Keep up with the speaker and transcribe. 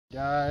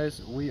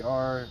Guys, we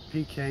are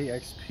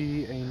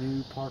PKXP, a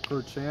new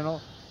parkour channel.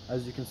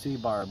 As you can see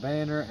by our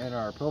banner and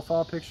our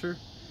profile picture,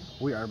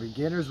 we are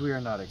beginners. We are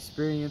not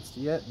experienced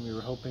yet, and we were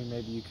hoping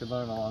maybe you could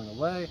learn along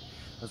the way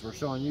as we're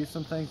showing you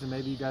some things, and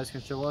maybe you guys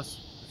can show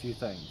us a few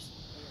things.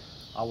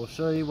 I will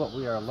show you what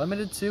we are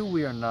limited to.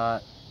 We are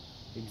not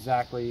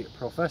exactly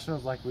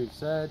professionals like we've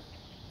said.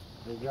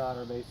 We've got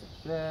our basic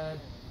shed,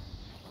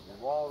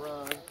 the wall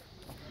run,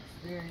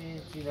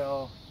 experience,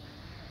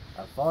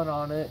 have fun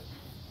on it.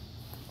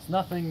 It's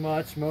nothing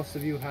much. Most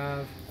of you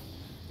have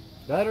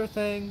better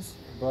things,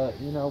 but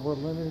we're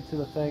limited to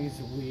the things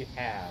we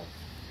have.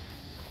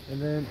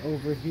 And then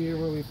over here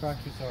where we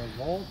practice our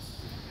vaults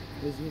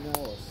is a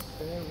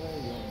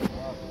stairway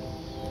up.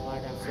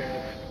 Like I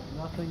said,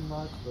 nothing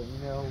much, but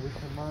we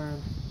can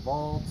learn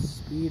vaults,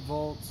 speed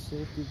vaults,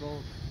 safety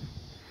vaults,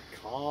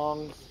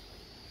 Kongs.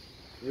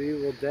 We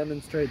will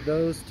demonstrate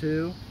those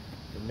too,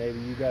 and maybe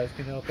you guys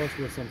can help us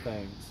with some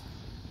things.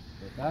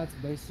 But that's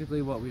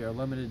basically what we are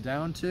limited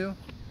down to.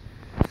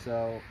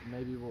 So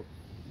maybe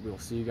we'll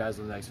see you guys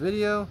in the next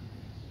video.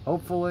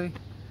 Hopefully.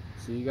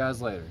 See you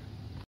guys later.